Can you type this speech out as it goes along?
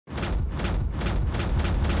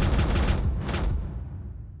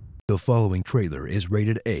The following trailer is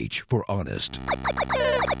rated H for honest.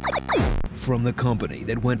 From the company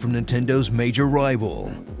that went from Nintendo's major rival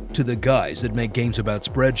to the guys that make games about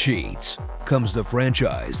spreadsheets comes the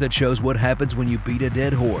franchise that shows what happens when you beat a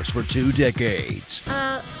dead horse for 2 decades.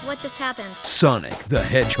 What just happened? Sonic the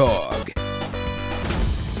Hedgehog.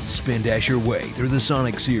 Spin dash your way through the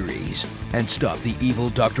Sonic series and stop the evil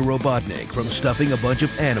Dr. Robotnik from stuffing a bunch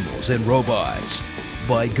of animals and robots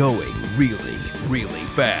by going really, really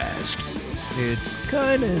fast. It's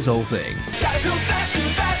kinda his whole thing. Gotta go faster,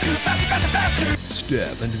 faster, faster, faster, faster.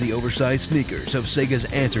 Step into the oversized sneakers of Sega's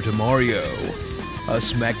answer to Mario. A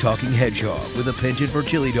smack-talking hedgehog with a penchant for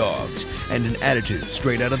chili dogs and an attitude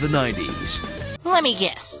straight out of the 90s. Let me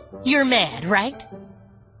guess. You're mad, right?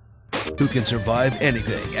 Who can survive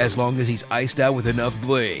anything as long as he's iced out with enough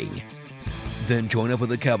bling. Then join up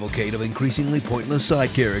with a cavalcade of increasingly pointless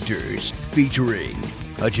side characters featuring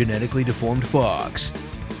a genetically deformed fox,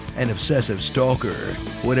 an obsessive stalker,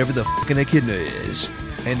 whatever the f***ing echidna is,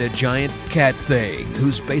 and a giant cat thing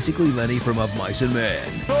who's basically Lenny from Of Mice and Men.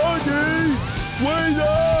 Honey, wait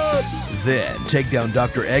up! Then take down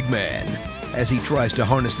Dr. Eggman as he tries to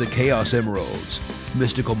harness the Chaos Emeralds,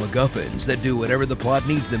 mystical MacGuffins that do whatever the plot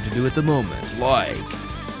needs them to do at the moment, like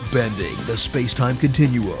bending the space-time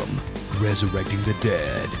continuum, resurrecting the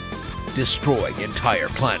dead, destroying entire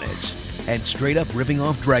planets, and straight up ripping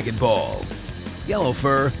off Dragon Ball. Yellow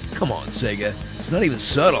fur? Come on, Sega. It's not even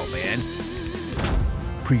subtle, man.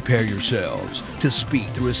 Prepare yourselves to speed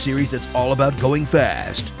through a series that's all about going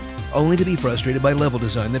fast, only to be frustrated by level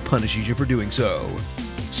design that punishes you for doing so,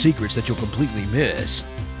 secrets that you'll completely miss,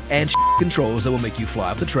 and controls that will make you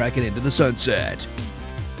fly off the track and into the sunset.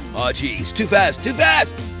 Aw geez, too fast, too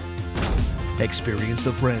fast! Experience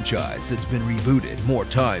the franchise that's been rebooted more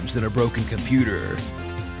times than a broken computer,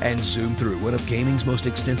 and zoom through one of gaming's most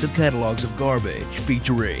extensive catalogs of garbage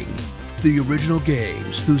featuring the original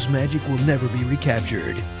games whose magic will never be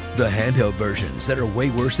recaptured, the handheld versions that are way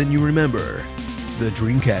worse than you remember, the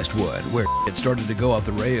Dreamcast one where it started to go off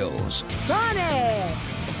the rails, Sonic!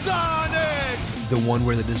 Sonic! the one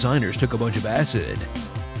where the designers took a bunch of acid,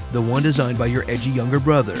 the one designed by your edgy younger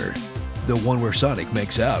brother, the one where Sonic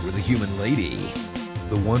makes out with a human lady,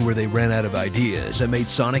 the one where they ran out of ideas and made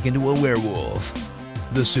Sonic into a werewolf,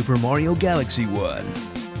 the Super Mario Galaxy one,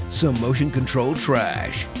 some motion control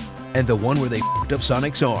trash, and the one where they f***ed up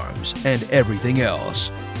Sonic's arms and everything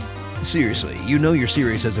else. Seriously, you know your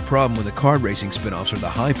series has a problem when the kart racing spin-offs are the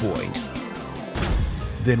high point.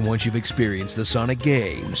 Then once you've experienced the Sonic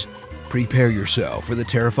games, prepare yourself for the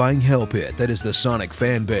terrifying hell pit that is the Sonic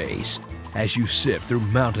fan base as you sift through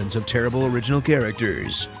mountains of terrible original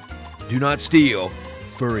characters. Do not steal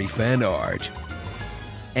furry fan art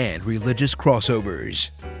and religious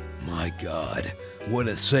crossovers. My god, what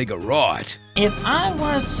a Sega rot! If I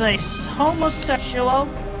was a homosexual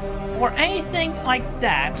or anything like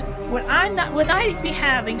that, would I be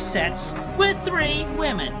having sex with 3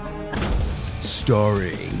 women?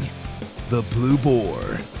 Starring the Blue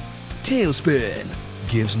Boar, Tailspin,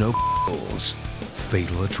 Gives No F***s,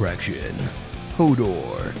 Fatal Attraction,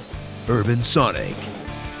 Hodor, Urban Sonic,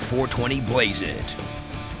 420 Blaze It,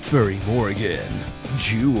 Furry Morrigan,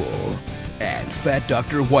 Jewel, and Fat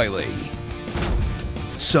Dr. Wily.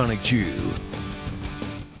 Sonic Chew.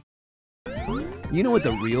 You know what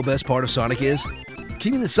the real best part of Sonic is?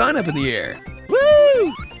 Keeping the sign up in the air.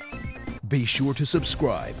 Woo! Be sure to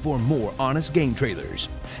subscribe for more honest game trailers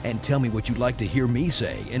and tell me what you'd like to hear me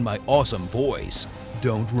say in my awesome voice.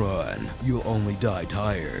 Don't run, you'll only die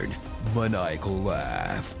tired. Maniacal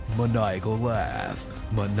laugh, maniacal laugh,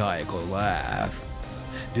 maniacal laugh.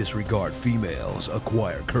 Disregard females,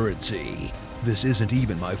 acquire currency. This isn't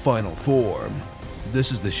even my final form.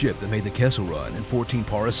 This is the ship that made the Kessel Run in 14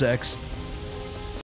 parsecs.